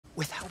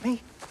Without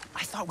me?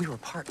 I thought we were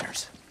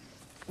partners.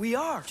 We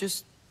are.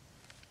 Just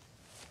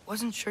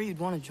wasn't sure you'd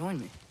want to join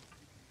me.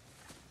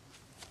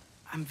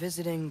 I'm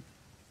visiting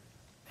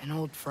an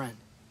old friend.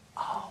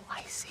 Oh,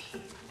 I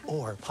see.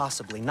 Or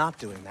possibly not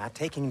doing that,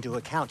 taking into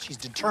account she's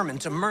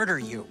determined to murder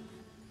you.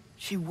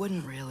 She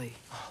wouldn't really.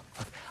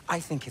 Look, I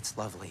think it's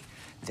lovely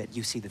that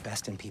you see the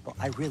best in people.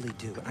 I really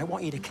do. And I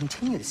want you to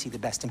continue to see the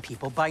best in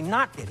people by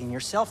not getting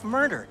yourself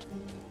murdered.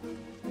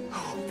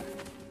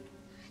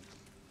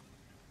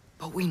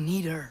 But we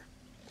need her.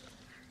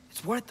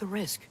 It's worth the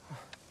risk.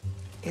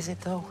 Is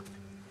it, though?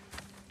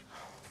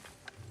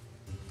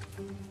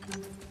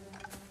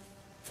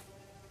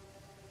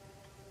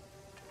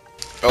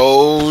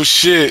 Oh,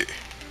 shit.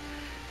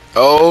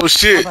 Oh,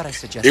 shit.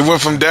 It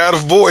went from dad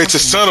of boy to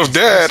son of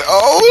dad.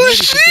 Oh,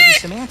 shit. Give you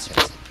some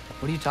answers.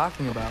 What are you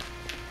talking about?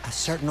 A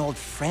certain old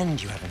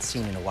friend you haven't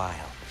seen in a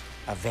while.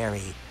 A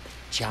very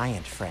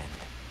giant friend.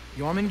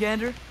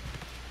 Jormungandr?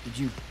 Did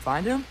you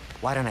find him?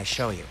 Why don't I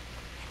show you?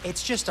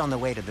 It's just on the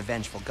way to the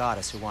vengeful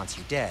goddess who wants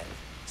you dead.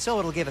 So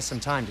it'll give us some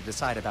time to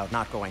decide about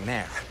not going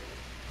there.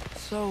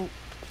 So,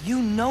 you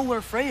know where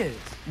Freya is?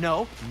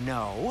 No.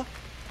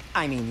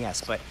 I mean,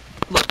 yes, but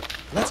look,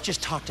 let's just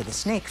talk to the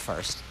snake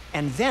first,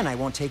 and then I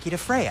won't take you to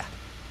Freya.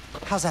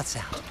 How's that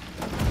sound?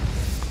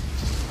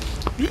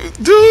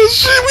 Dude,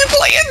 shit, we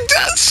playing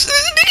Dust.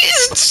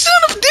 Nigga,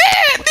 son of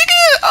dad,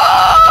 nigga.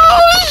 Oh,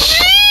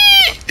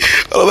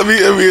 shit. Oh, let me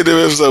end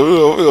the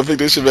episode. We're gonna pick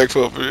this shit back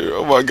up here.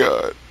 Oh, my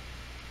God.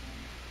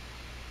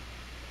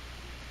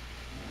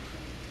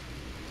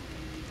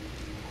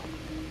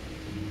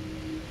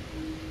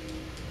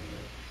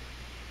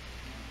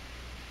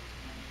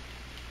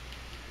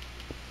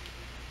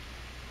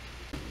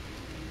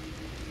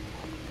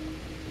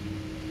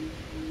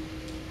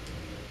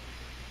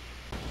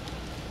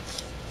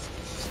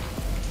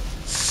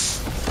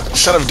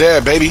 Son of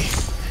dad, baby.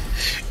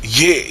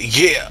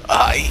 Yeah,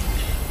 I.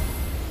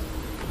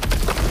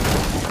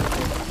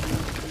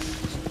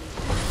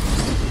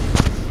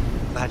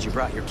 Glad you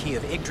brought your key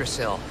of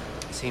Yggdrasil.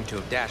 You seem to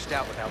have dashed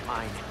out without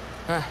mine.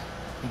 Huh.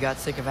 You got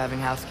sick of having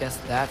house guests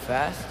that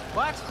fast?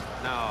 What?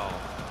 No.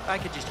 I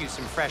could just use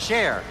some fresh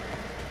air,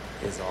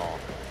 is all.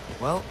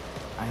 Well,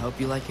 I hope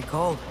you like it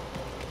cold.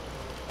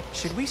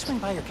 Should we swing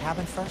by your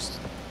cabin first?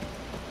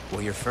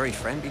 Will your furry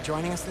friend be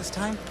joining us this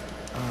time?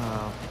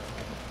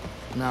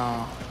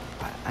 No.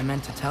 I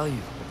meant to tell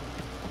you.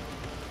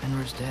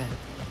 Fenrir's dead.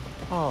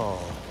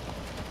 Oh.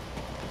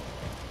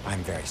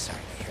 I'm very sorry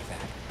to hear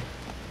that.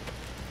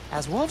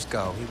 As wolves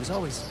go, he was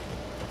always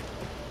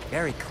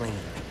very clean.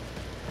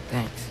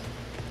 Thanks.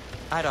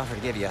 I'd offer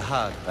to give you a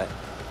hug, but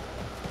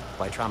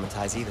why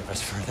traumatize either of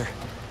us further?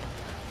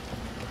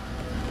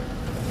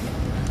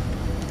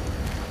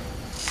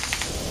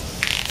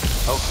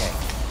 Okay.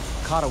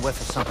 Caught a whiff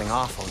of something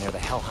awful near the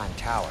Helheim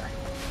Tower.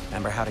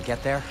 Remember how to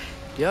get there?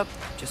 Yep,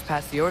 just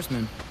past the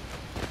oarsman.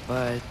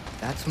 But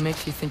that's what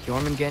makes you think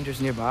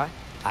Jormungandr's nearby?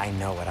 I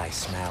know what I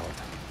smelled.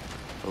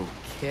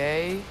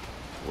 Okay.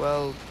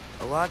 Well,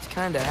 a lot's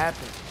kinda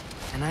happened,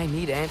 and I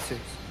need answers.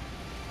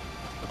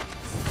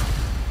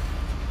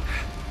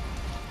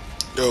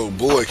 Yo,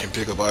 boy can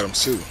pick up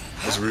items too.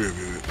 That's real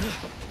good.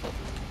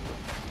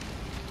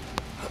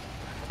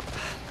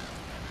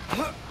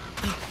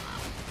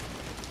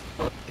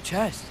 The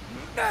chest.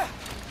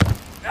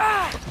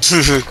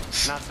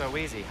 Not so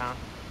easy, huh?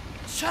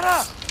 Shut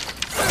up!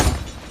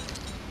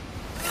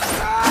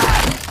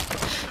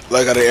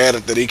 Like how they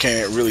added that he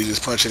can't really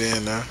just punch it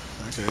in now.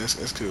 Okay,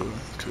 that's cool.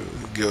 Cool.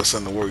 Give us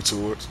something to work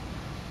towards.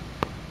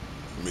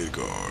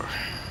 Midgard.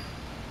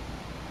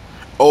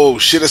 Oh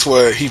shit, that's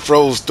why he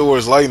froze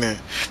Thor's lightning.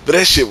 But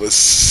that shit was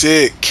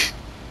sick.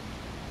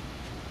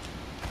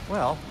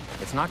 Well,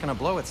 it's not gonna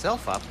blow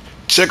itself up.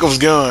 Chekhov's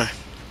gun.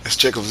 That's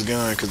Chekhov's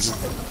gun, because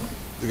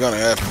it's gonna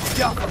happen.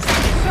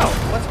 So,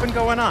 what's been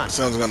going on?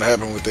 Something's gonna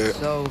happen with that.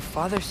 So,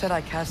 Father said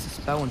I cast a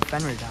spell when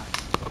Fenrir died.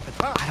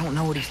 But I don't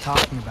know what he's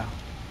talking about.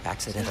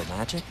 Accidental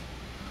magic?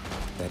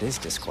 That is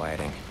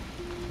disquieting.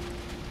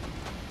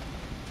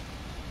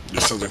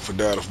 There's something for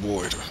Dad of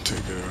Boy to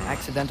take care of.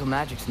 Accidental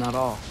magic's not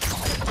all.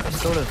 I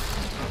sort of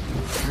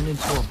turned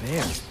into a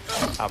bear.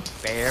 A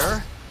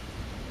bear?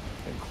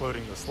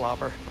 Including the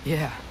slobber?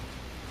 Yeah,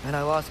 but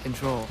I lost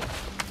control.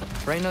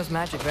 Frey knows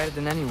magic better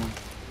than anyone.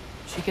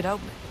 She could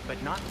help me.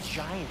 But not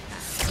giant.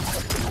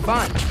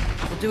 Fine,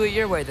 we'll do it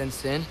your way then,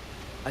 Sin.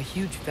 A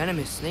huge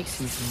venomous snake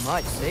seems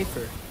much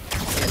safer.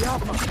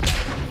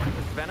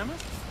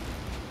 Venomous?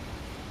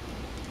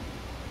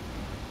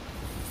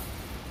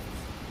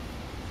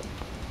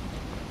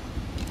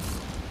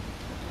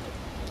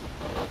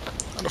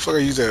 How the fuck I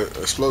use that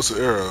explosive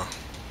arrow?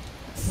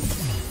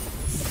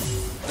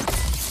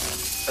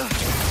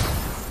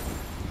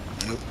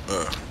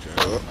 Okay,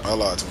 well, I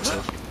lied to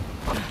myself.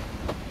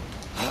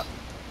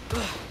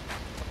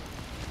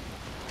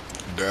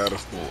 Dad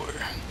of boy.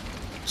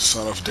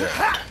 Son of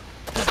dad.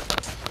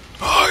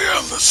 I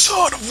am the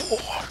son of war.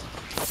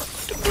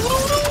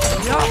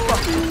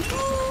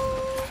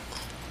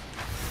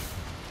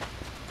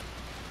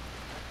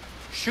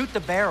 Shoot the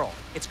barrel.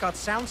 It's got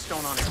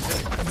soundstone on it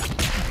too.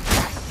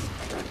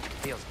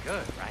 feels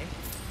good, right?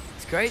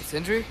 It's great,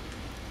 Sindri.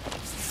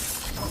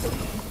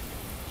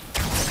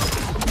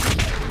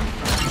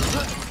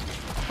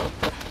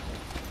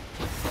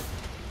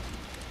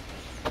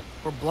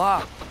 We're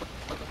blocked.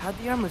 How'd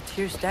the Arm of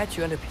Tears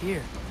statue end up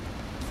here?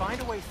 Find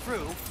a way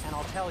through, and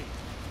I'll tell you.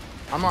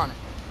 I'm on it.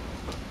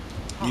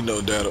 You know,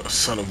 Dad,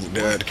 son of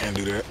Dad can't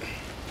do that.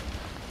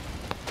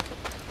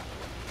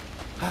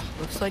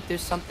 Looks like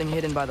there's something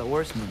hidden by the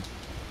horseman.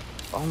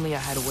 If only I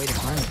had a way to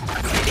find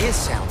it. It is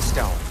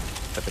Soundstone,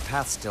 but the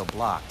path's still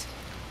blocked.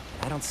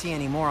 I don't see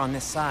any more on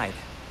this side.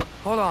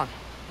 Hold on.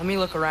 Let me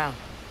look around.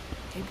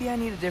 Maybe I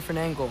need a different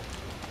angle.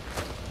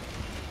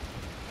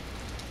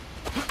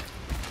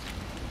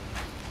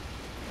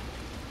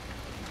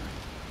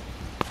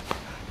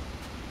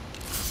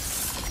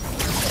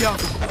 Yo.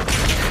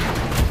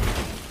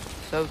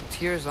 So,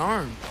 Tyr's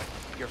arm.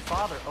 Your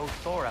father owed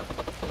Thor a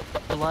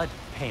blood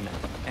payment,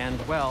 and,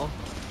 well,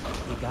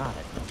 he got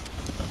it.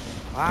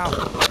 Wow,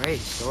 great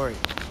story.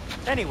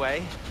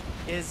 Anyway,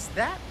 is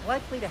that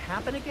likely to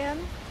happen again?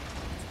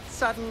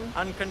 Sudden,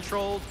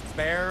 uncontrolled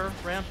bear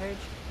rampage?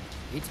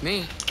 Beats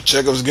me.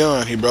 Chekhov's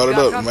gun. He brought it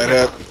Got up. Might company.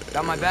 have.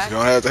 Got my back? It's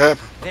gonna have to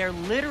happen. They're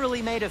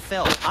literally made of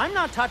film. I'm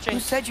not touching. Who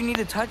said you need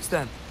to touch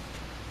them?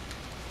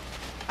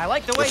 I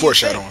like the The way you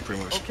foreshadowing, think.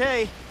 pretty much.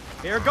 Okay,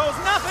 here goes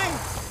nothing.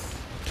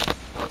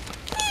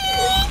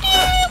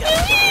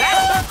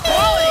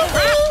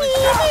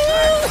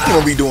 You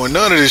don't be doing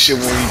none of this shit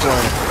when you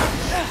playing.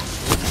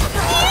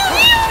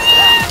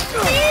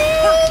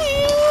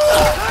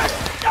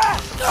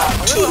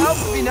 A little help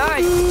would be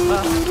nice.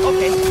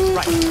 Okay,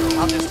 right.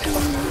 I'll just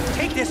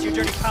take this, you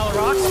dirty pile of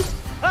rocks.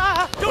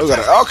 We got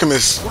an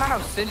alchemist.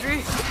 Wow,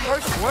 Sindri.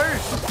 First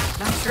words.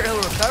 Not sure he'll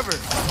recover.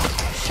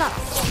 Shut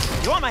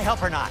up. You want my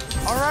help or not?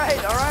 All right.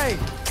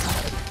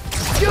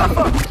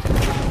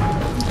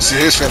 See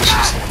his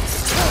finishes.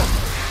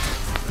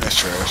 That's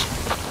trash.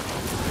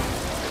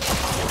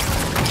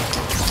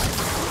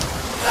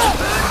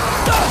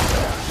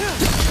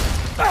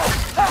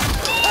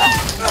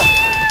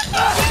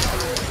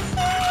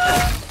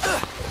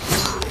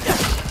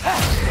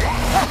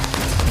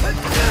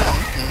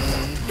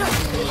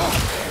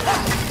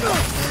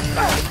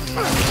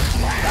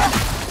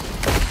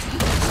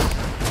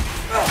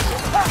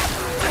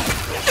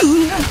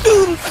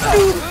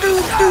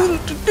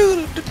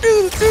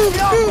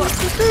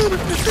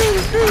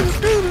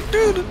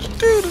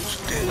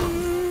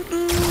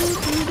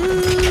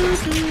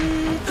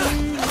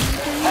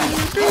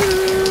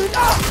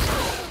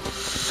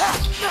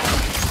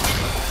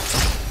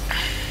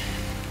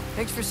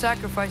 Thanks for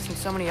sacrificing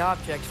so many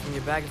objects from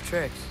your bag of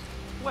tricks.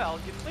 Well,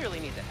 you clearly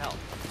need the help.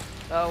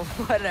 Oh,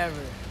 whatever.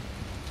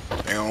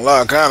 Ain't gonna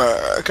lie,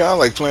 I kinda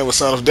like playing with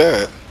Son of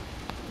Dad.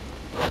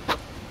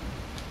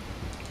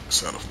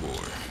 Son of Boy.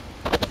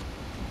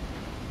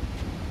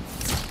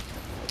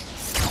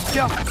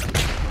 Yo.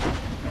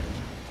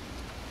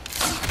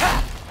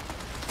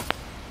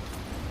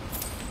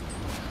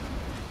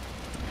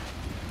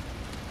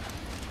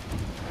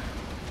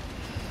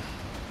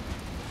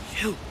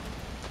 Shoot.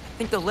 I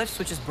think the lift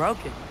switch is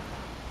broken.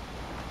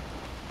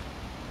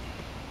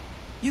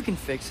 You can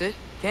fix it,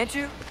 can't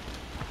you?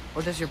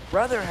 Or does your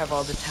brother have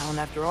all the talent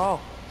after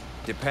all?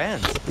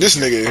 Depends. This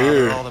nigga Father,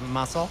 here. all the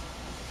muscle.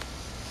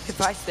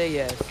 If I say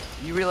yes,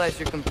 you realize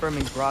you're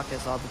confirming Brock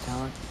has all the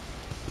talent?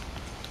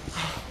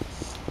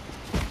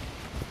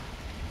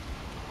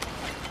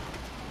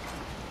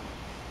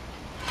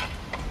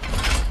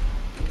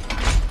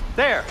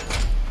 There.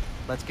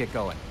 Let's get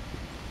going.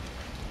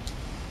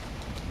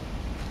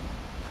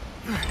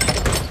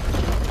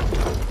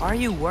 Why are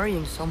you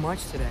worrying so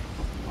much today?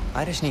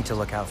 I just need to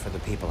look out for the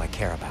people I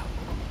care about.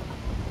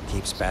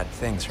 Keeps bad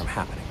things from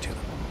happening to them.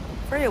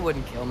 Freya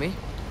wouldn't kill me.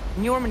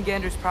 And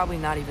Jormungandr's probably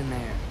not even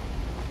there.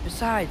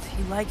 Besides,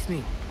 he likes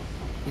me.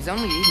 He's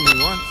only eaten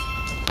me once.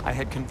 I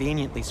had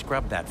conveniently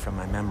scrubbed that from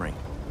my memory.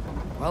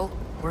 Well,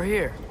 we're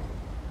here.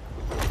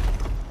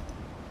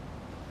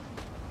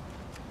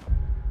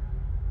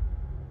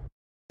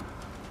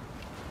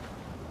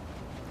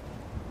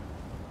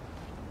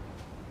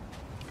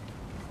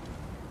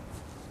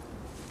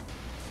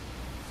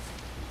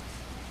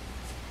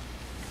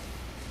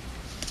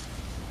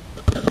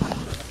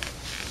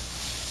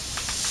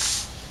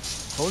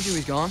 Told you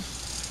he's gone.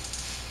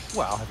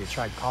 Well, have you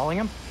tried calling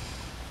him?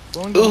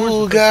 Blowing the horn's Ooh,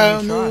 the first God,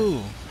 thing we tried.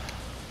 move.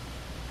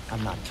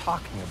 I'm not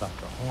talking about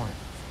the horn.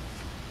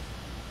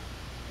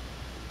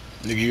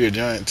 Nigga, you're a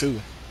giant too.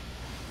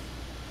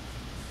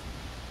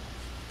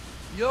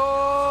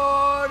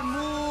 Yormuteyu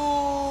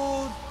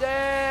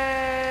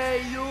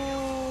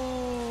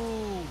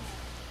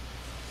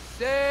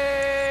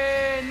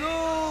Senu.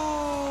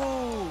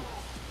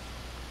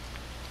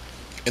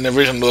 In the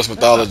original Norse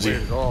mythology,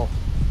 Weird at all.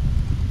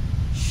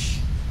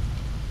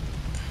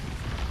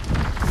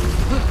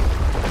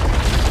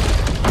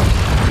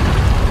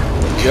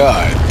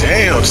 God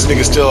damn, this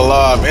nigga's still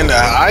alive in the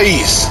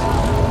ice.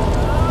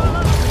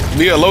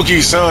 Yeah,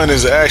 Loki's son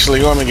is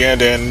actually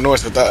Jormungandr in in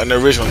the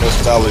original Norse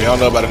mythology. I don't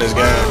know about it in this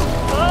game.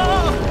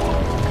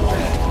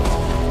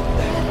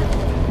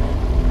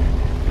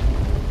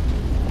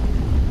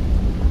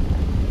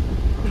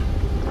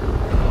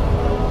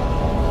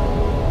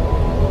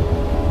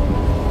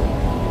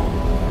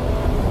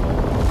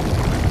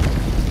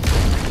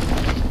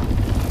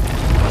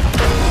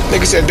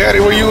 said, "Daddy,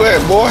 where you at,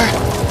 boy?"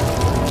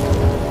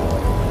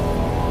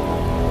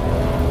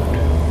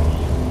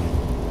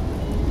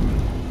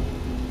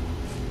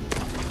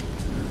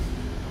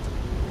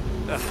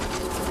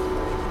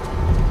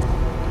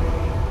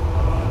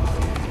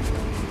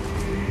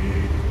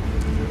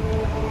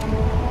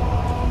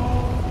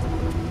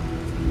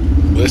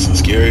 That's some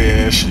scary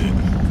ass shit.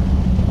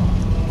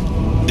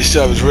 He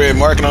still have his red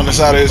marking on the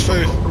side of his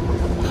face.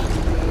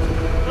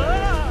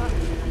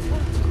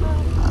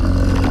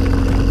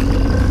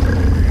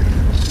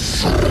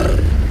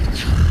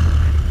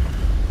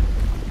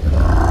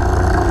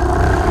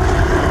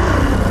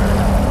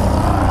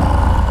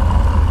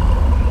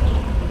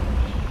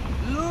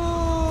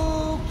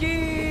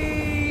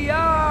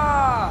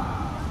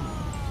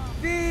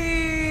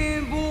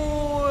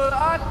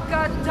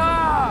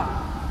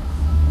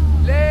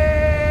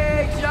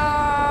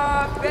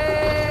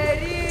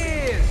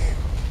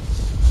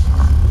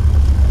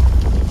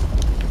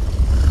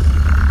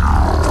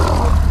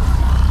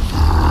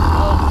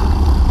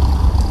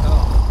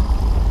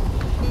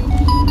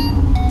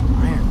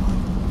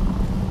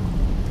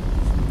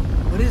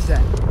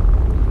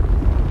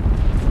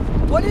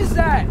 What is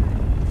that?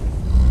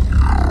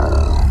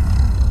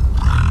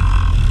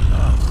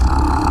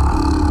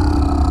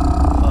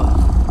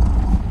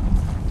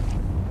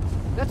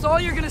 That's all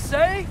you're gonna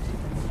say?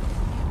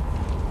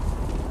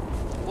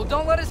 Well,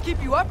 don't let us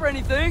keep you up or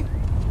anything.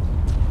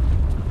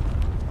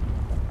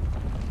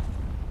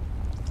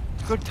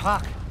 Good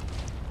talk.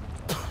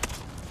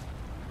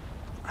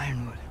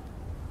 Ironwood.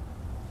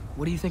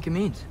 What do you think it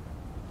means?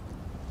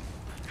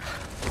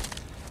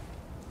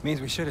 Means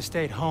we should have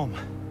stayed home.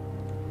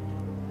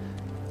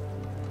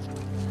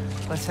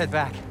 Let's head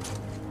back.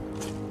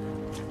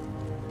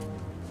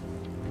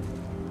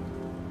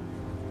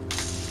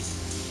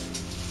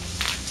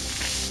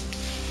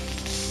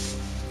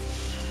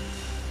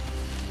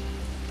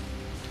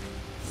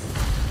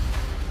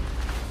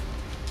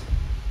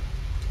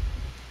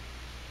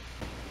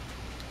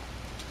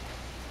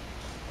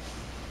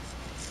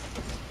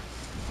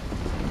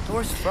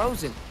 Door's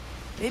frozen.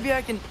 Maybe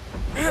I can...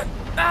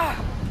 Ah!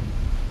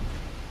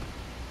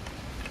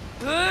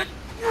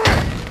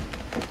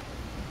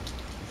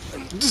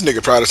 This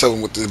nigga tried to sell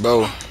him with this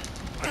bow.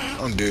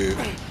 I'm dead.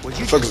 Would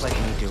you Fuck just is- let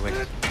me do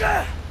it?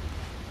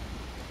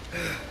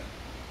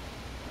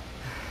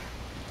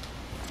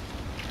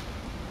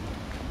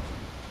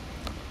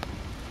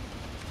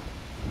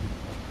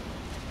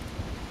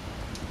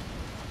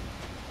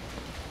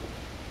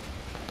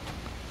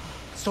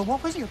 So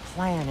what was your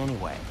plan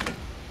anyway?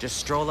 Just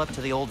stroll up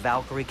to the old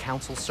Valkyrie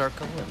Council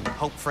Circle and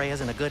hope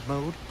Freya's in a good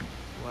mood?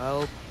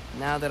 Well,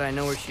 now that I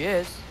know where she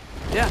is,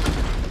 yeah,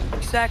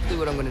 exactly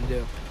what I'm gonna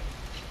do.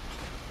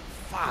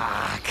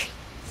 Fuck.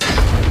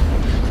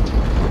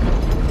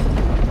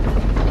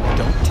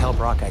 Don't tell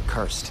Brock I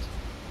cursed.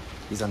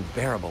 He's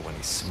unbearable when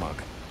he's smug.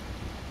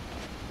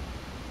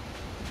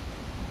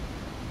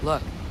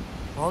 Look,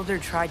 Baldur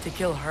tried to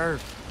kill her.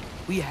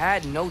 We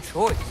had no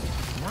choice.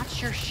 Not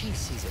sure she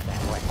sees it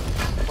that way.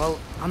 Well,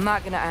 I'm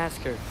not gonna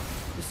ask her.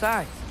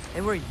 Besides,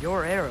 they were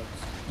your arrows.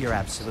 You're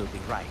absolutely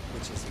right,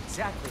 which is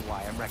exactly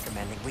why I'm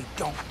recommending we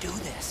don't do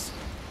this.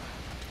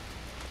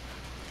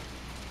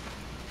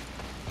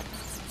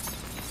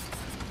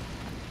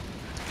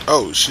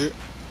 Oh shit.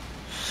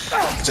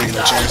 I'm taking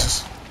no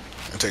chances.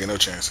 I'm taking no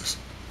chances.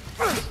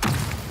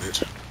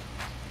 Bitch.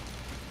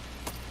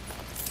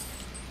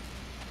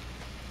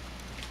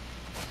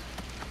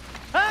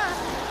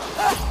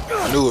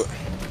 I knew it.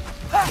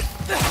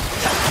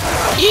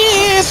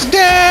 Yes,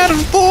 dad,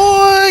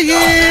 boy,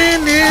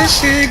 and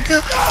this shit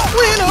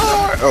going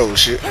on. Oh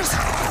shit.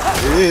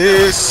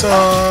 This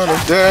son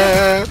of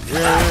dad,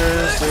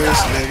 yes,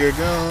 this nigga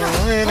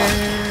going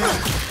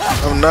in.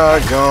 I'm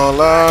not gonna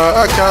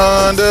lie, I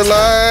kinda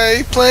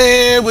like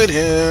playing with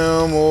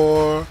him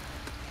or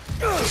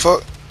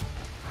fuck.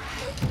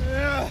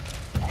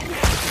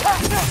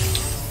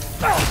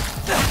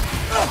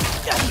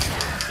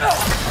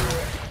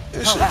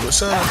 This shit was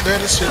son of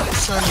dad, this shit was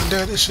son of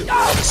dad, this shit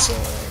was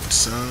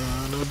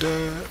son of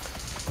dad.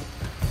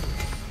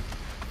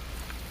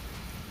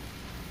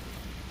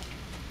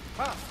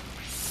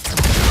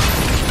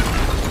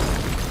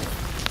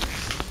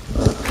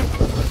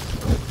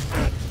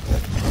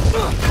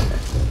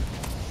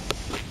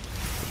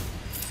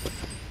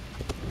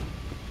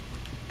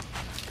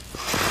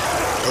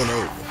 Oh no.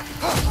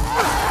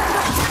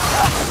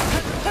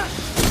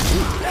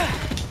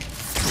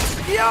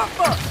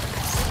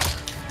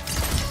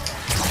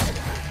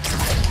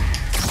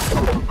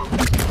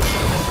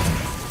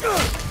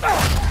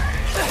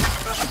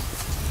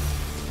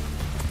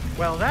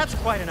 Well, that's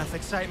quite enough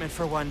excitement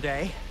for one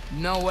day.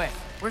 No way.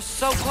 We're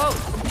so close.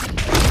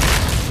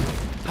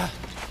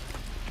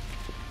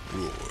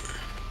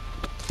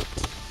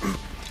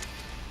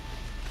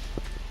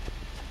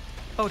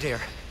 Oh dear.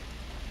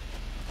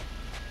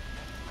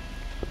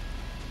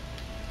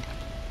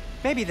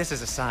 Maybe this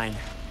is a sign.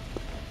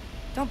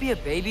 Don't be a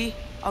baby.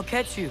 I'll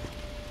catch you.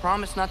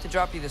 Promise not to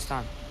drop you this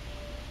time.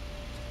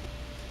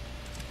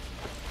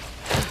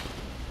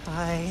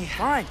 I...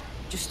 Fine.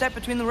 Just step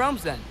between the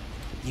realms then.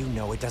 You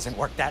know it doesn't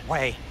work that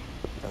way.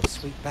 Though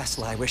sweet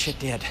Bessel, I wish it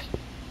did.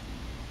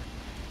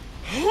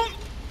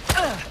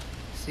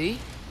 See?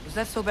 Was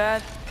that so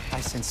bad?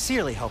 I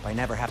sincerely hope I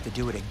never have to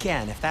do it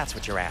again, if that's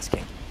what you're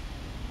asking.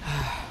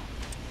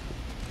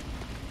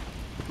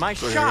 My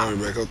So shop!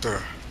 you're back up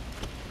there.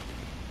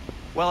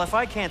 Well, if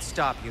I can't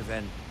stop you,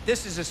 then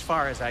this is as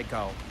far as I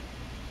go.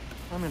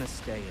 I'm gonna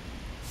stay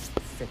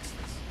and fix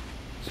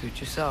this. Suit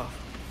yourself.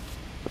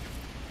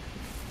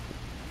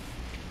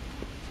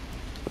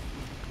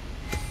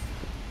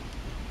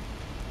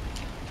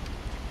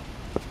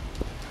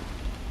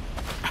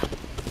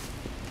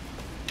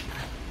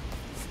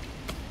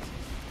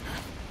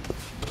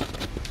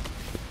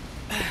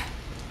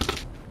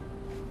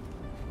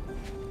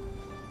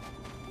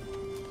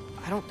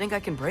 I don't think I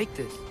can break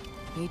this.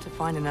 Need to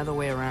find another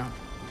way around.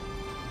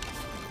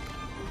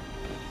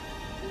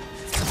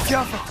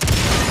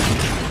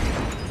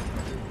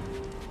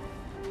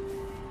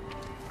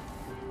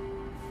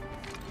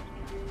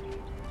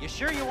 You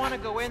sure you want to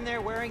go in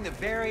there wearing the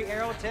very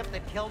arrow tip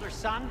that killed her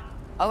son?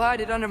 I'll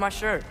hide it under my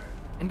shirt.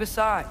 And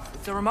besides,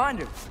 it's a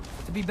reminder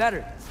to be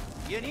better.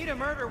 You need a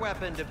murder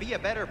weapon to be a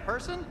better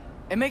person?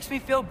 It makes me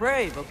feel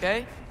brave,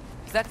 okay?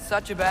 Is that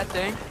such a bad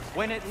thing?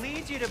 When it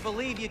leads you to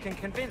believe you can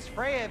convince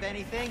Freya of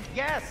anything,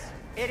 yes,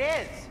 it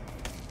is.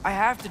 I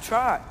have to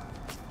try.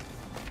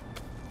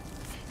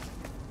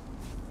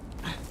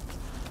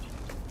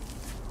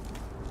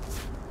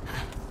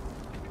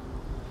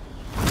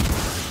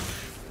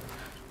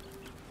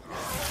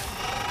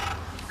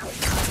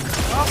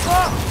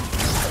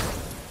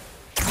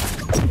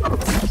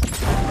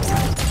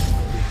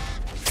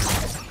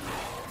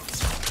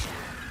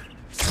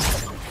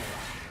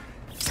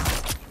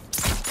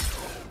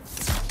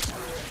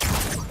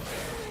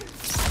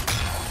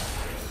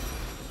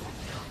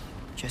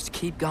 Just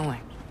keep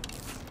going.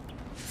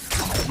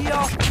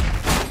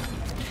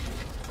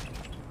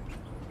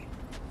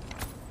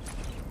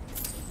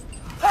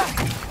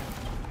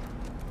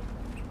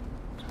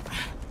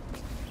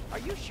 Are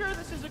you sure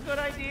this is a good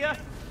idea?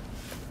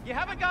 You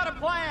haven't got a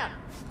plan.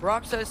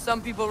 Brock says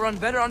some people run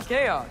better on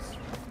chaos.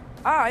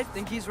 I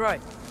think he's right.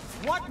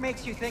 What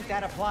makes you think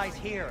that applies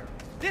here?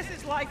 This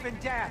is life and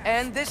death.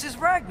 And this is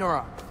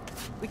Ragnarok.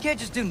 We can't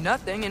just do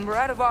nothing and we're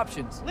out of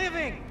options.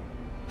 Living!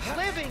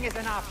 Living is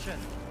an option.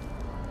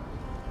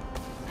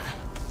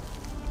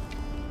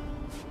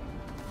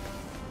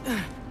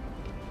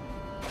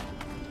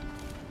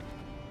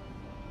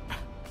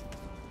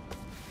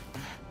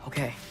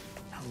 Okay,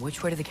 now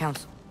which way to the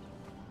council?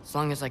 As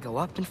long as I go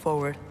up and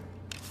forward,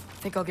 I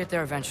think I'll get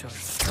there eventually.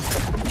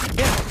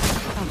 Yeah,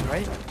 sounds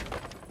right.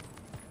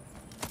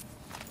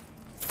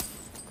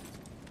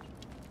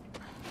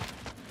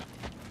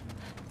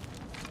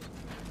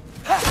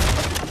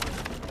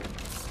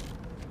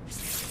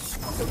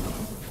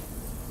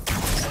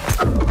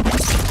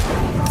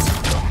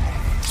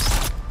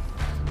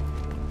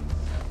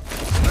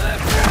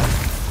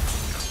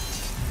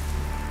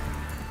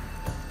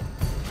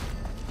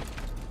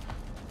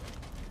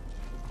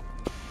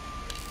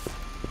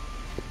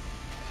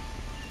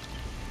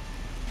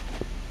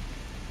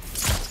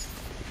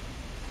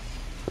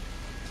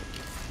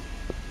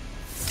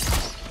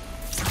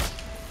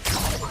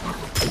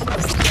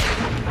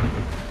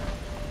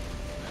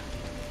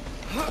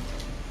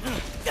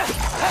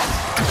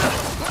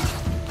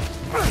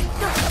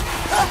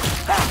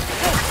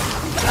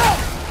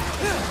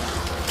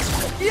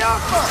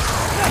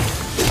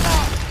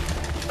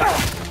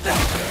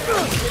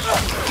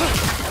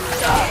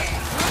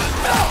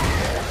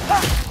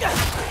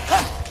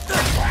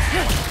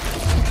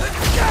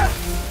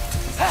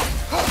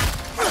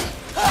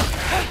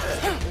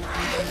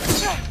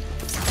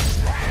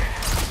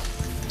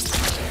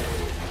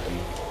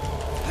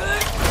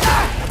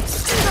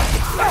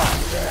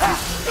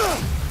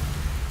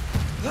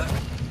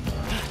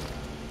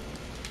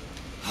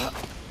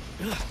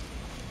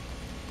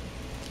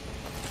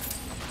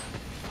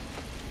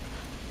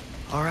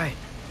 All right,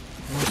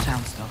 more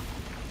sound stuff.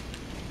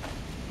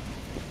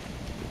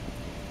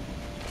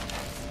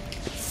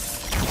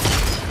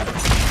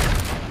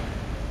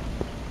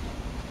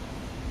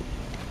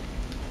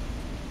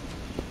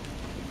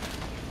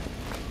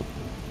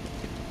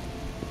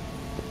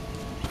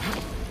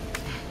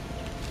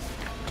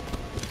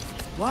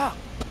 Wow,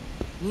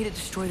 need to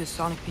destroy the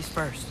sonic piece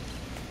first.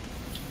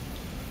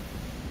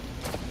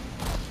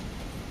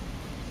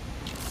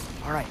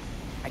 All right,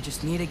 I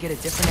just need to get a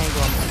different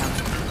angle on the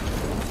sound.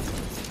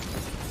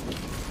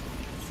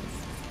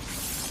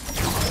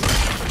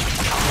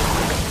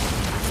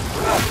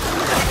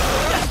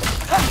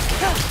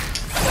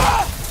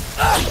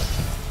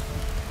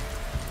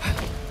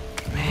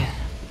 Man,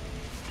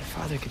 if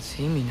Father could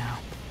see me now,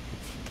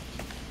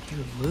 he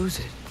would lose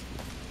it.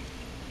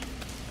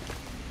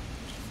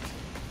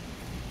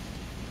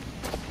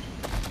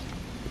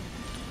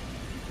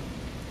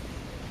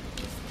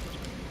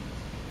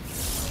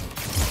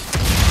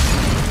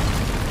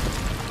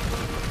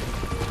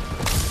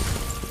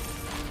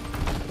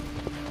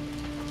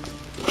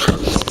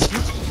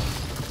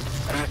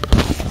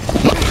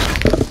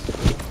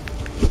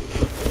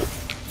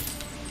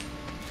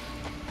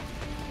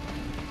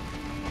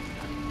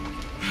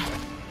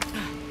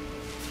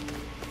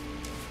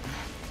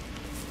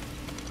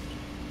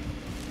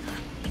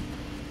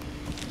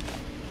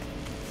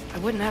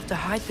 wouldn't have to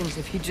hide things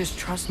if he'd just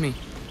trust me.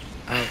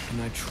 How can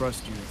I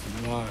trust you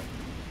if you lie?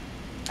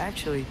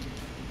 Actually,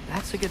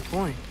 that's a good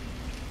point.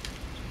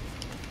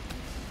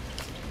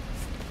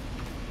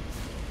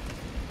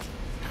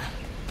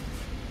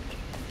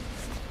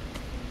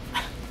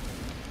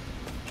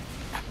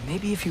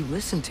 Maybe if you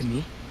listened to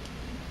me.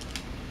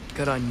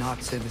 Could I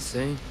not say the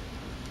same?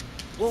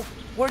 Well,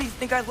 where do you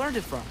think I learned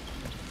it from?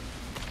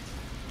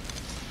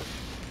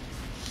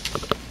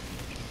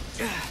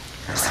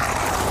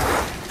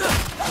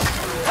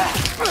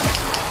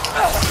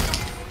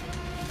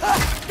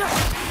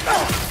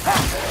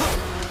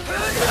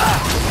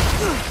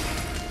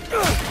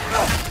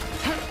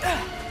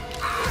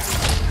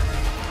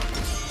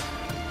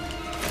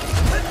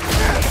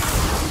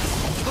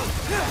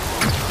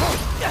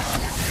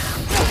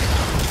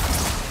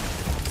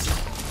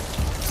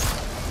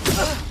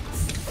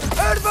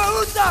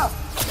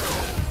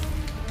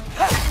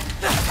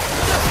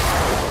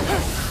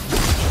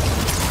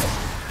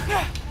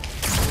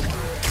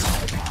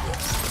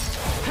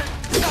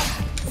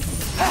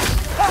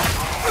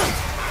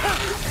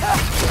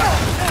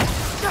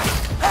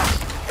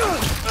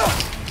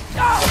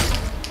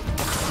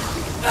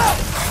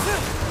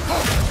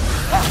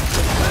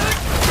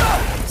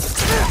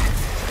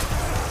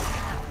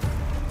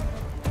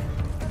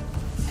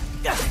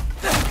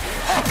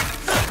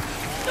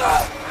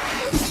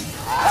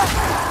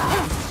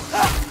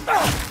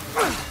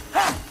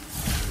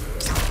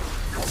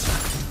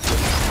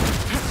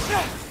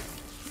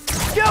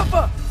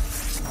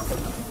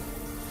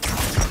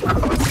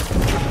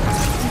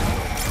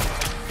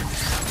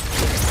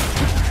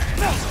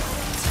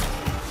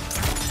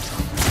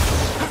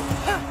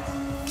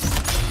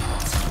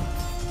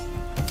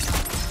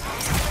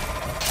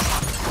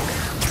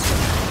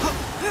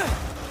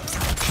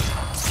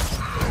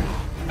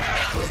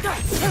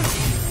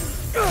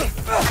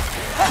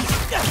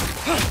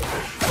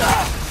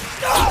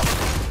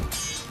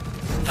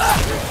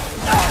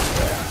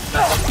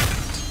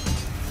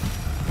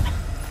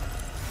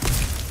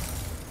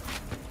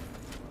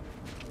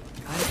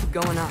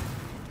 Going up.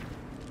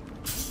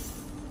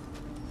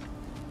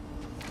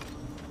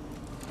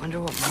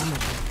 Wonder what Mama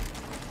did.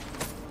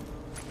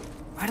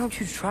 Why don't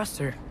you trust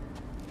her?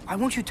 Why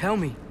won't you tell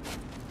me?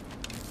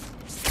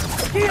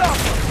 Get up!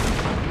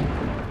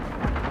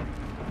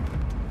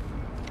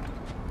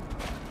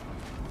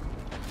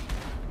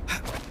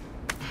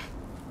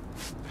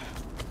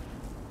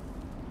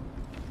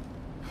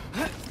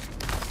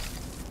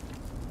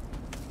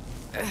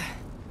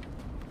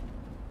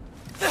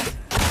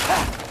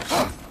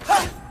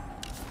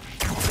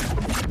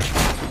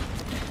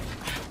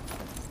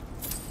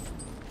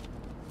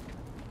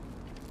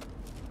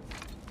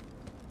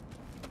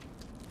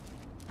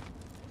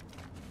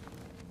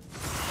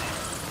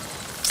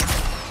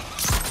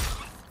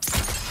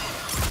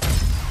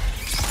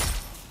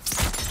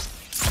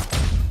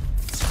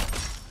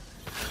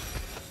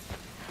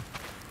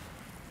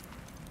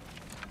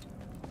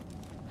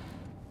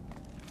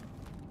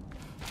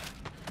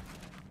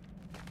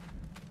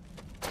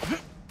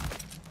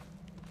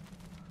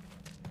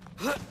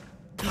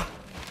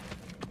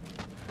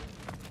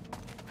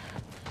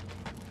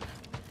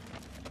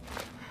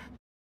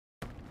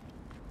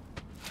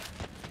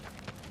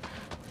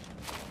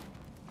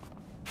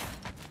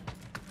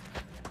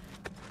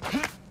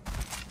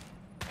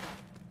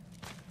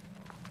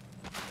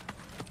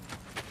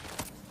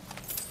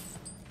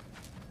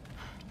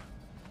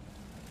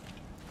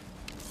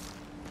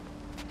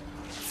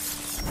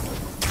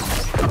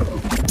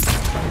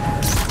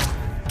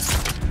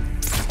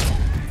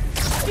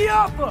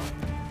 Diabo!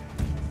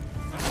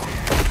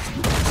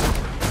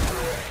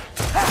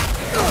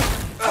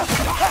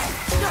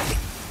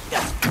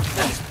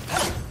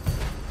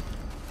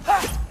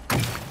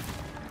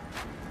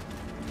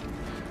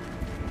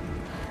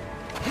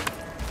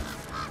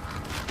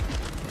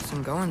 Guess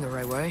I'm going the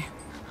right way.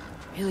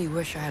 Really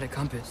wish I had a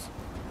compass.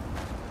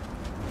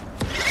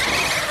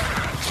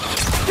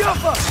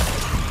 Diabo!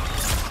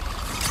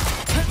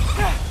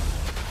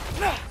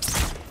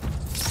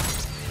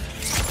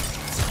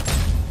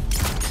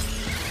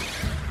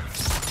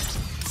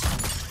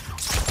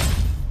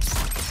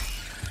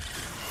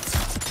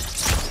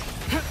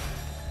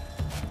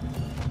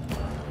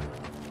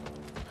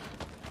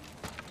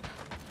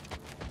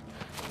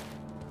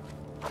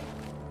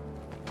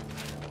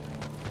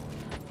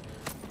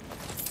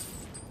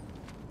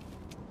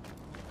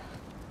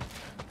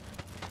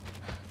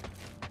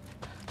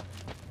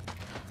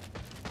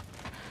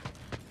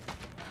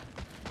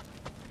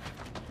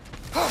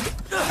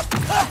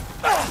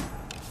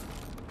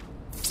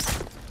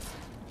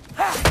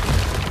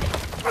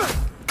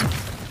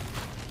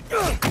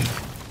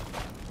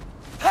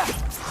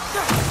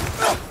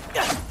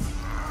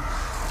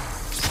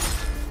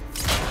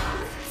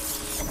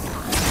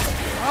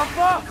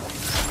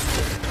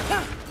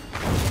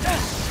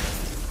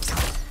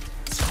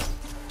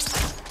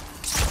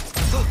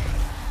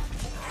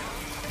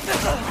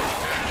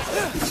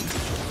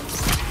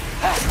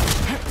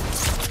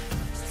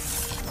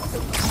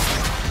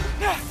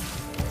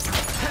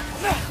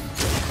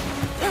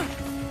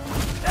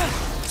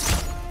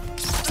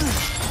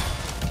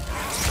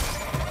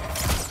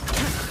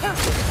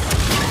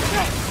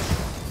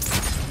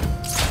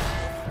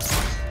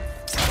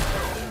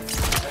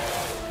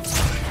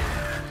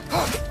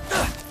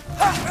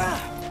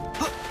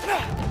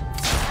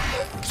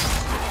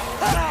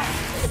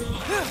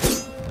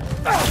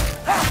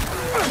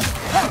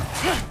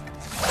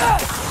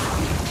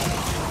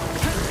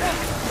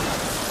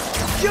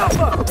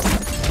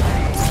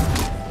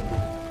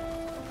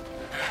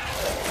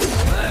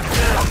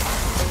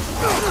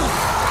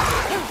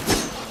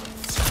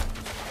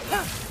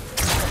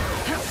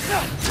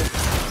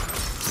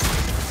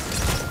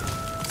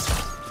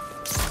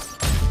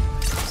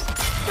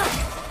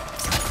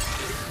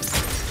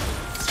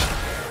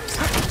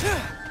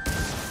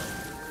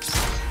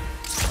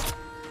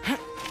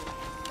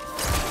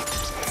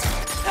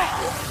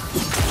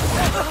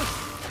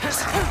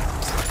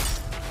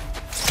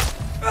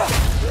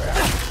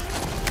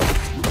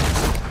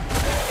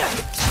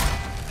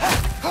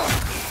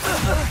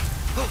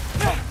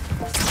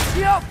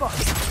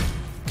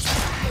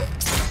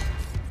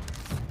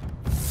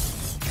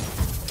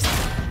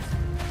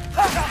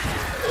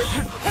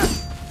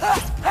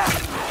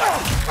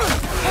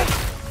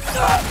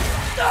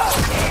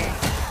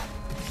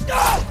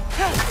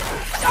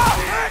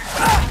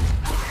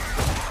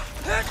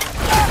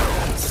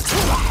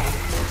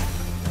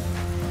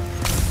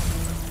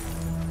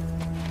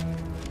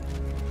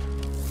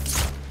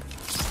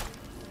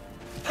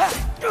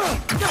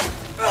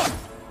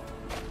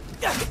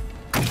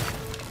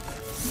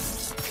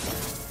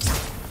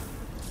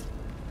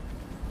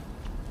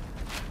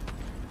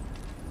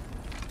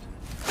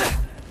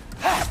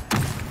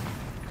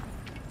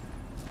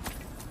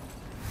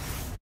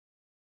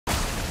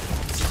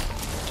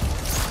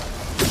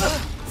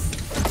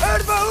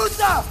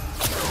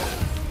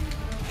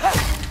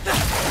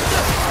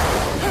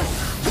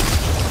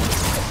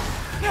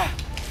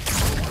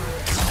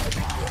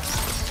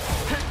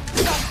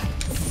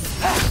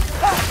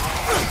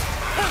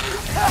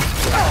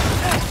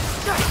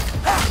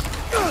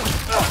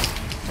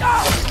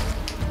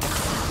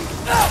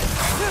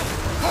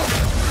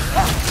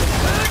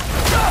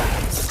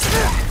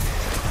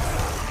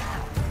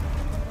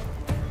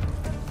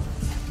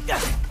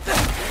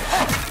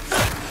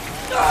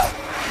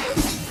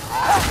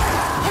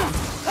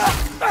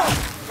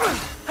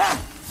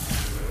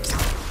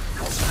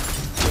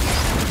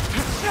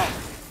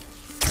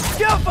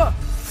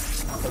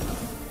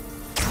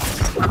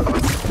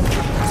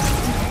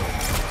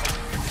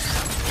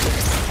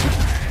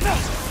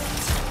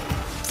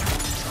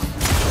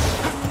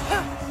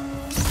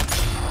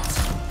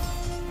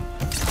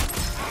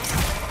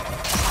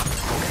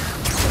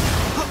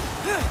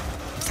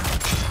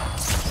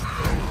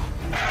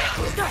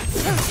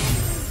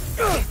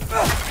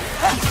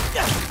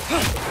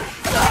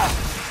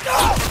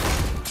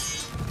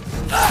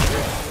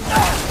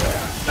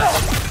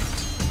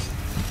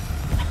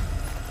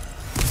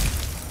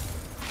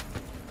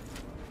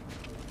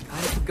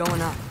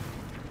 Going up.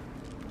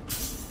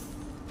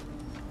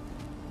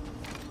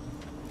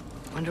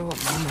 Wonder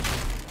what Mama did.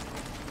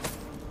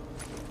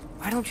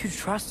 Why don't you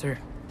trust her?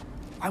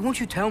 Why won't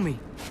you tell me?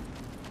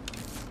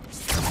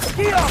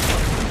 Get up!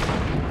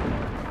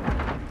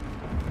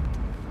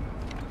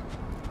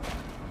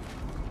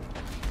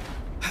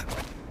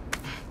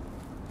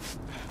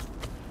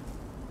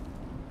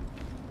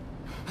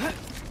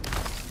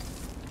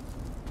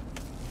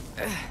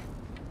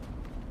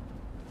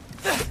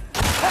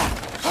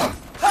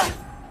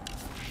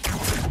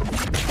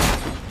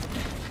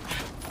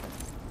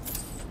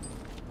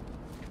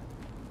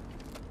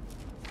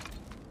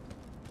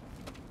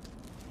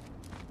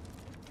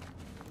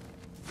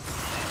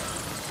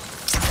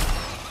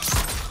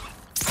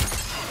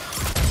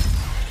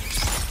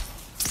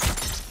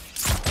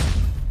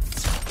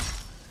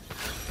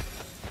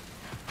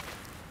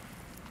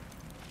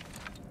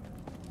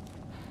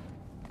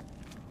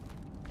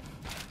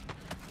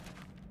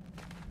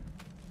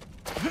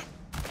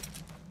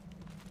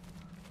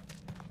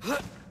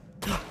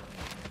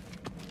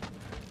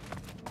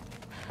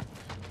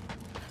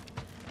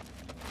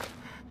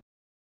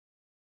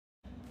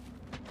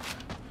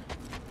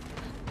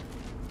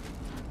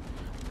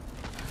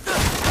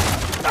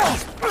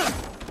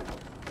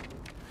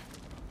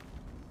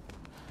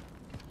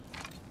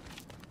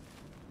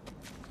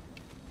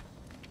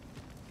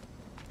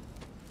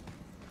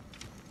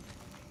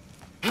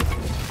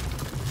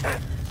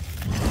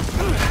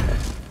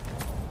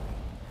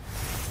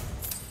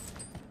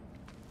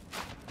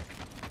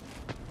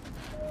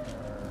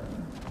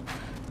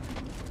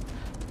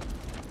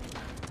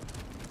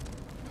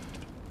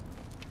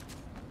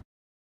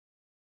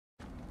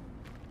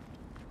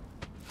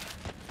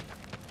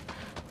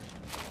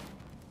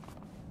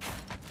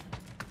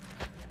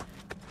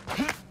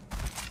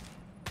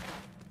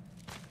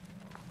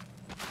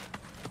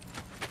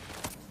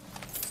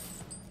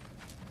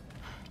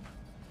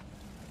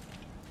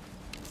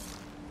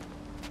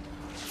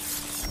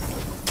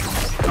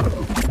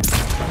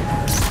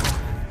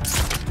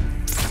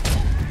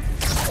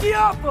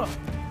 Yapma!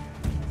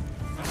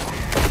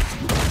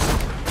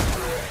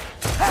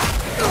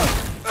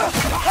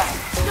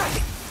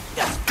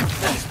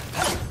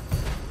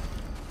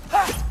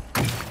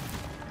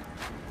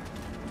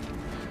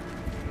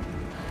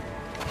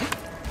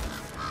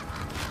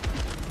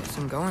 Guess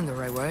I'm going the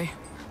right way.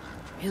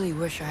 Really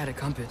wish I had a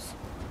compass.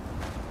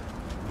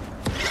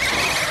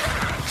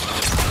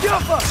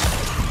 Yapma!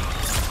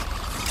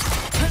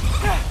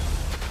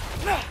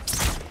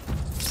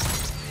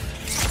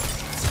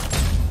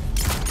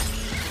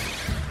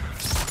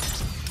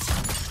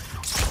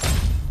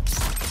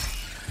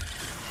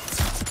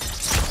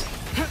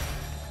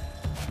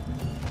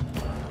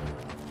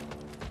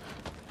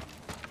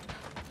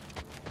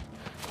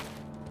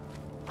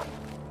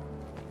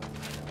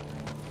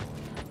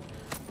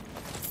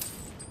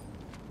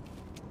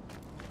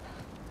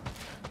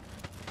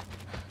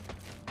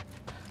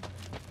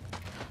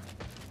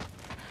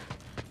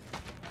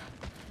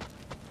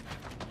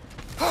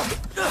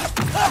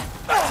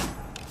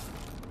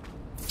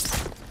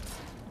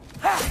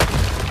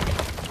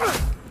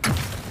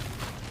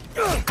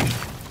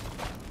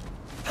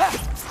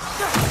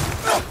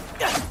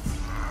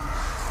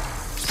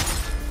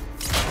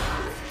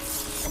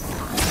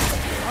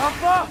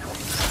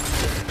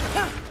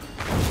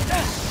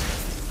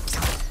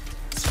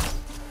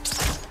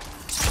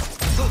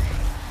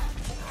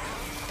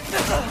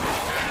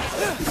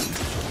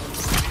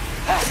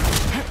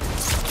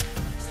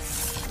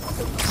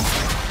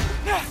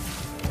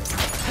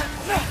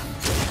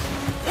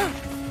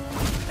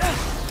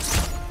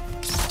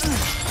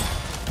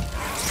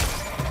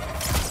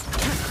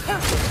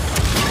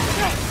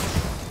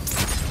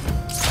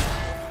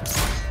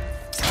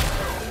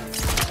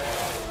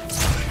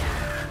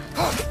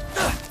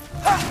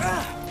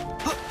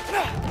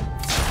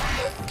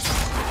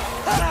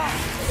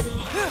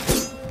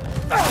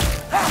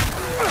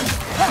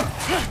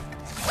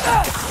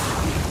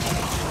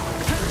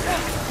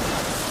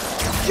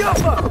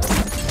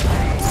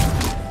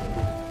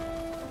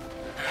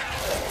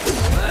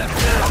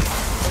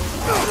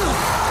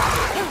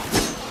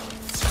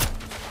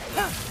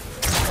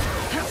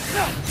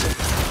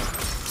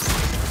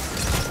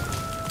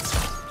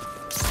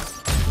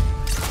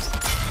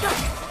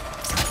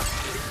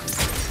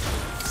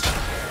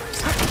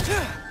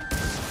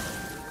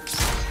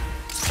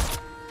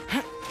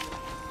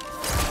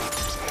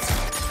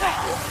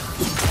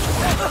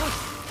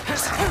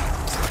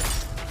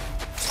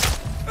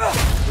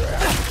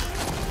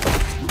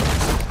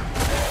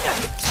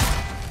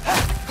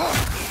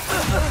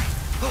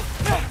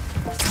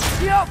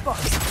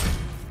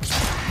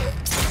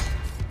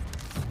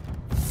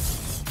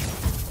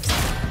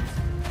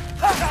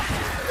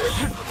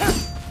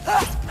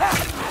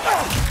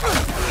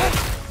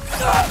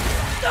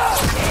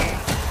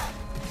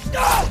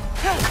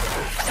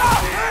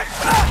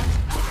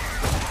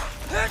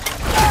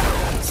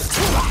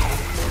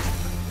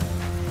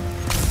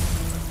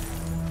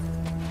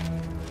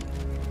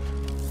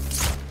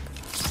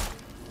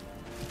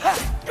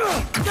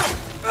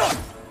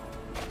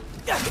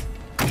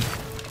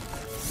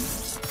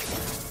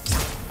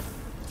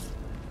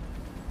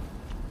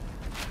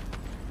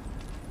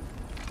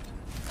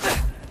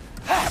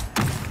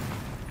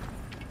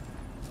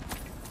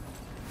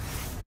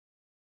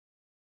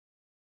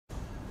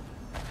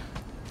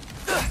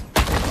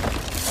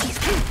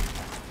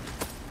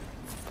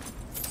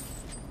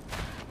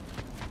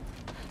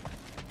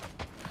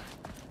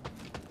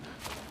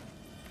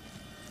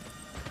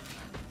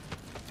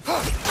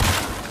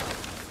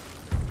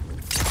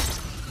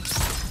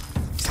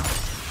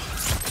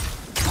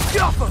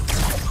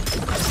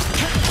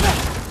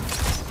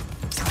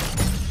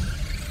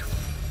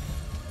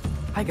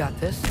 I got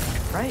this,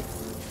 right?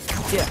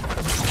 Yeah.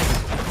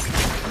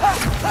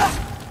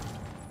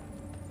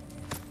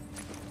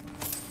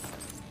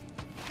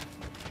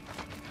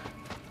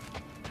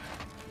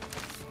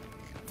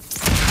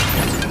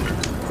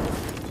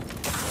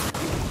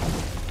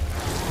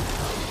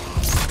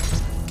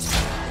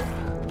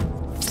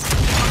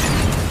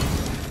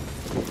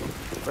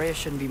 Freya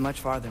shouldn't be much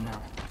farther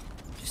now.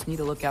 Just need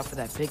to look out for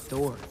that big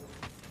door.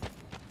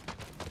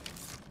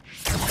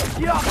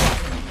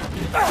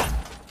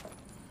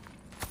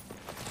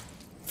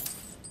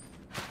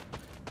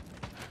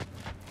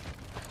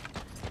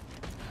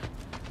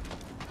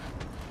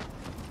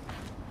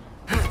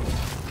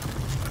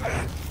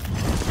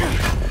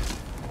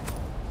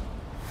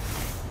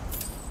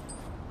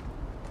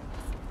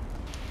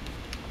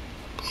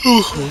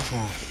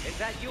 Is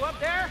that you up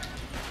there?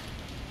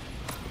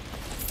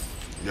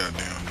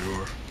 Goddamn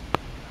door.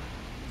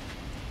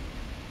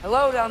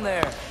 Hello down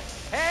there.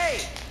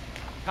 Hey!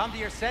 Come to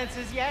your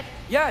senses yet?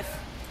 Yes.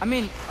 I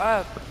mean,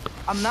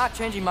 I'm not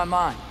changing my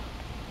mind.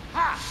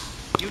 Ha!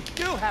 You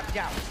do have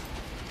doubts.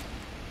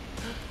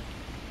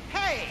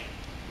 Hey!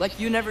 Like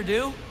you never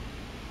do?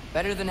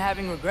 Better than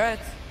having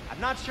regrets. I'm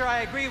not sure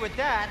I agree with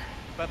that,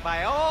 but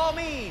by all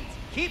means,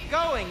 keep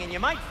going and you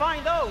might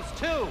find those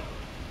too.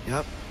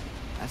 Yep.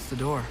 That's the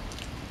door.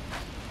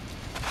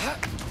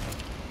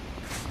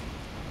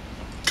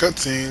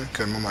 Cutscene.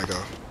 Cutting my mic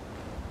off.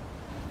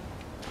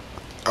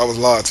 I was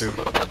lied to.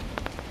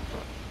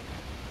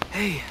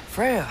 Hey,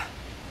 Freya.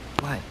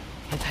 What?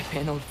 Can't I pay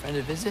an old friend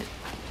a visit?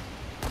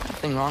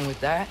 Nothing wrong with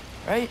that,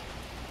 right?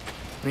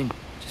 I mean,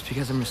 just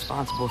because I'm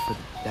responsible for the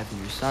death of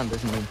your son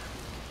doesn't mean...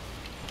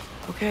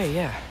 Okay,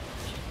 yeah.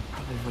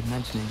 Probably avoid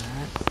mentioning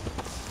that.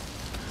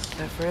 Is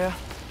that Freya?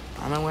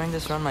 Am I wearing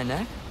this around my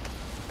neck?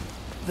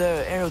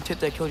 The arrow tip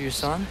that killed your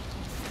son?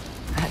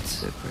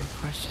 That's a great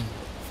question.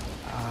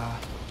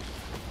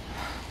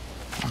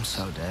 I'm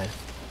so dead.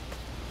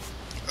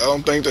 I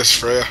don't think that's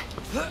Freya.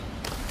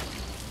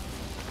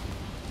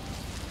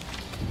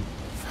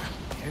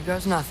 Here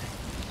goes nothing.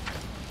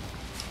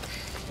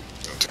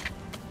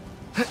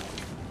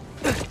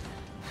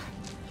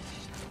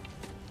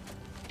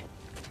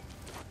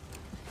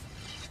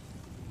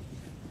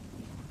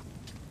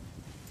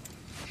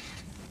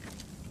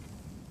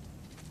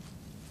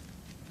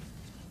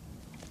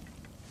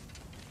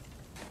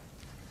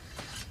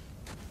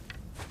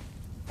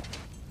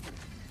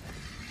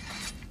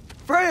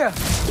 Freya!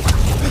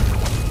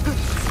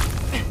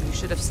 You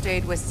should have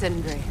stayed with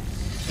Sindri.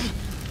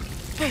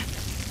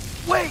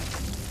 Wait!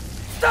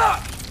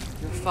 Stop!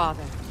 Your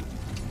father.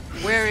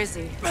 Where is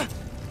he?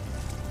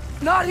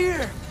 Not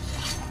here!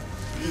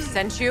 He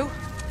sent you?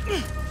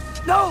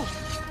 No!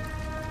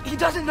 He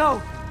doesn't know!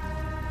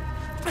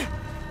 You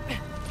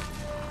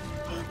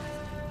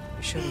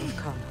shouldn't have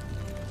come.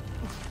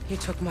 He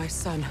took my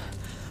son.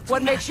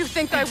 What makes you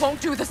think I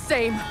won't do the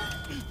same?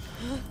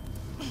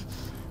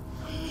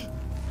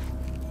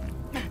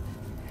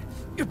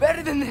 You're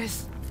better than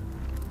this!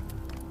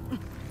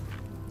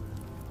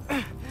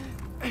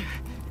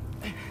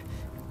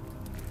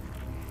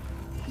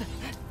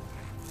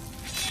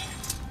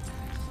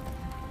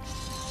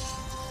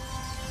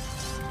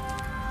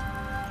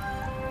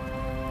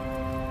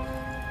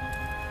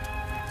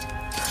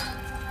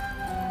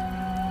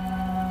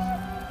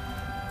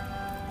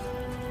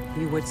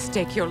 You would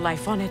stake your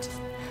life on it.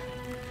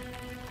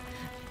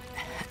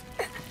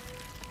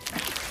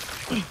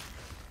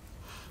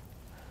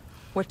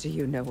 What do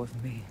you know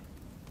of me?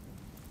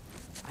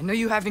 I know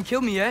you haven't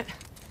killed me yet.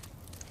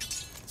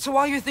 So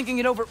while you're thinking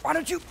it over, why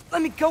don't you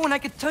let me go and I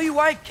can tell you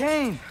why I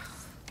came?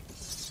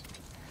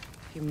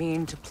 You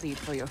mean to plead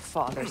for your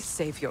father,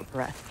 save your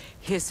breath.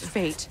 His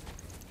fate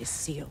is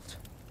sealed.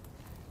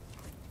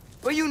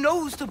 But you know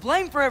who's to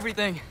blame for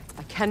everything.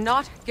 I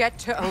cannot get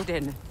to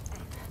Odin,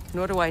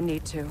 nor do I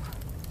need to.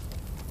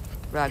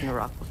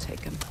 Ragnarok will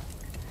take him.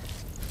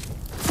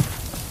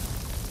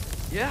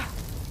 Yeah?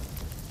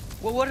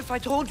 Well, what if I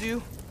told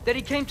you that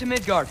he came to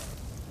Midgard?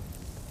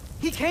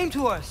 He came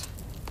to us.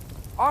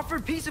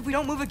 Offered peace if we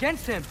don't move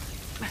against him.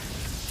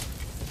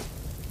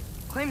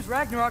 Claims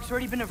Ragnarok's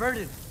already been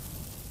averted.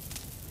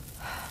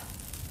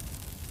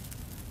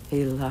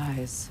 He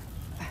lies.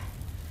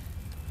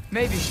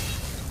 Maybe.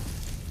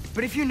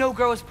 But if you know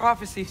Groa's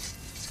prophecy,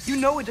 you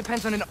know it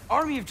depends on an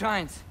army of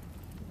giants.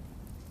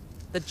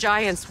 The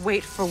giants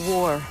wait for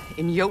war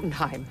in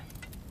Jotunheim.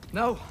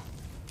 No.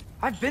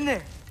 I've been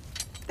there.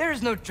 There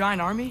is no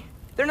giant army.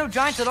 There are no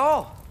giants at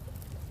all.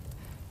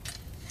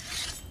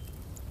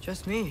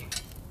 Just me.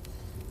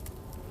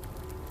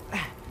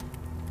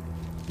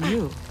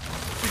 You.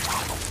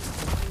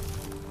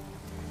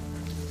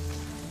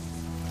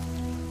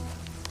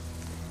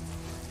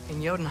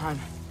 In Jotunheim,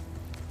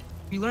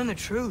 we learn the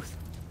truth.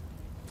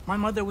 My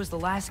mother was the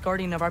last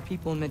guardian of our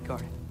people in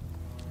Midgard.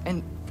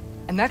 And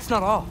that's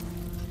not all.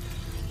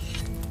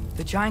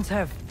 The giants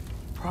have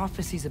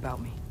prophecies about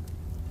me.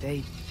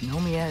 They know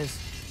me as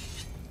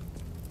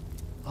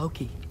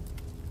Loki.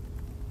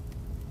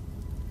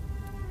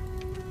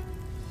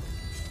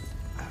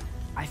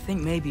 I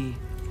think maybe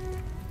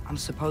I'm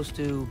supposed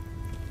to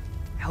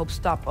help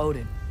stop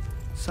Odin,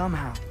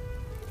 somehow.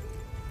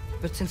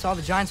 But since all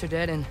the giants are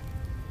dead and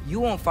you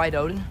won't fight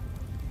Odin,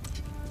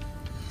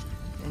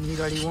 then he'd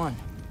already won.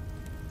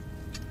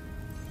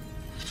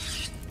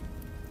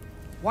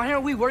 Why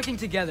aren't we working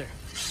together?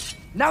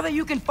 Now that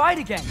you can fight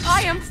again!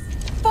 I am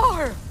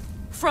far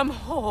from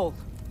whole.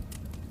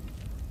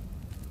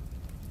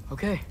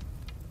 Okay.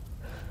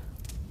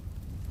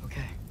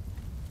 Okay.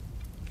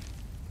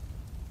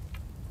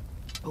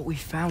 But we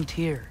found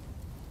Tyr.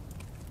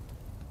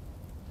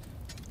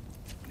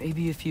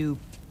 Maybe if you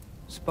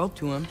spoke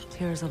to him...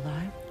 Tyr's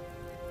alive?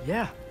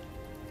 Yeah.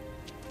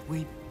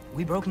 We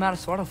broke him out of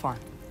Svartalfheim.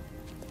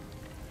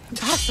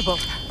 Impossible.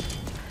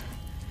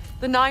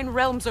 The 9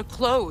 realms are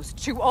closed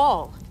to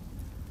all.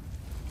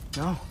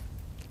 No.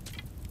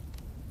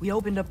 We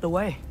opened up the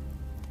way.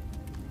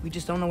 We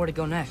just don't know where to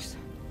go next.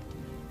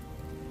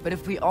 But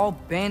if we all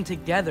band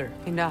together...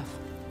 Enough.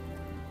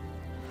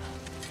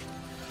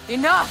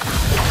 Enough!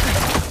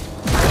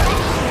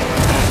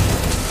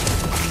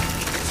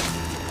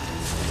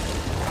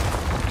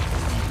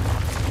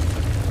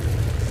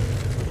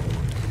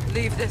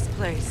 Leave this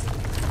place.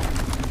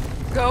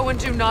 Go and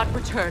do not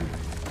return.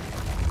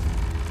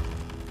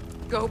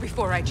 Go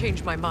before I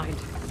change my mind.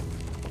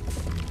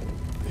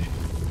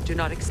 Do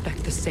not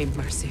expect the same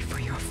mercy for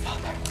your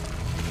father.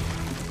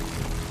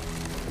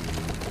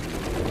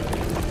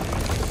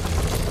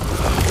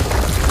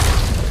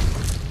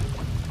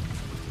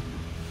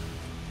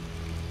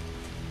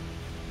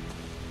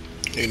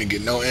 He didn't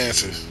get no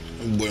answers.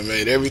 The boy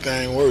made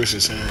everything worse,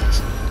 it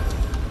seems.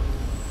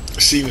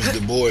 Seems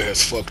the boy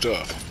has fucked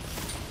up.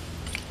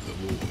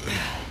 The boy.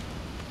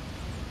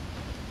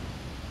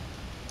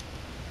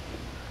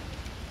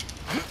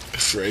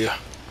 Freya.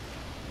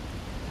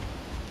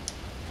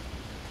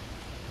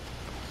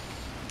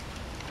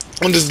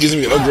 And this gives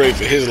me an upgrade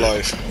for his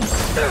life.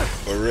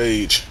 Or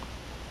rage.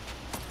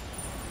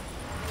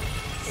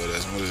 Oh,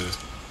 that's what it is.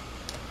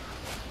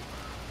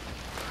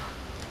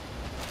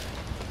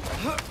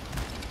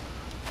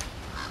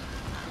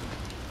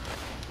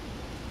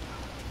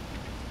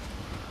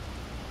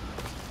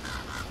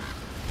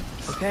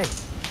 Okay,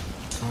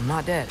 so I'm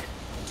not dead.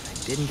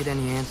 I didn't get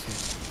any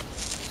answers.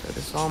 So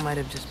this all might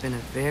have just been a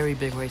very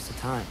big waste of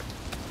time.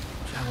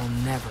 Which I will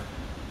never,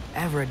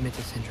 ever admit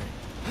to Sindri.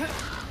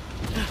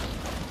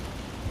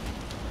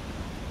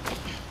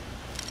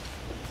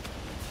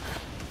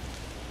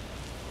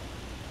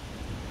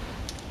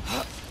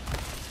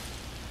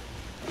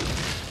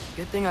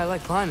 Good thing I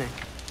like climbing.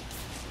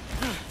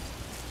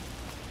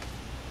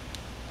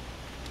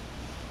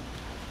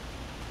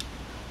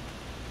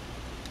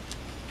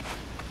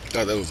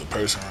 Thought that was a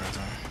person right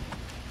there.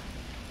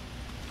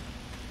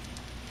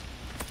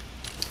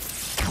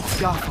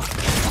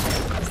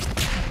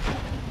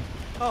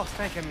 Oh,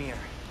 thank Amir.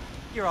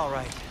 You're all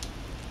right.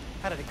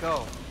 How did it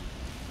go?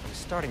 I was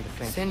starting to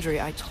think.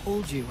 Sindri, I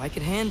told you I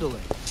could handle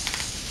it.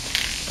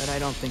 But I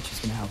don't think she's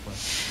gonna help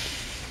us.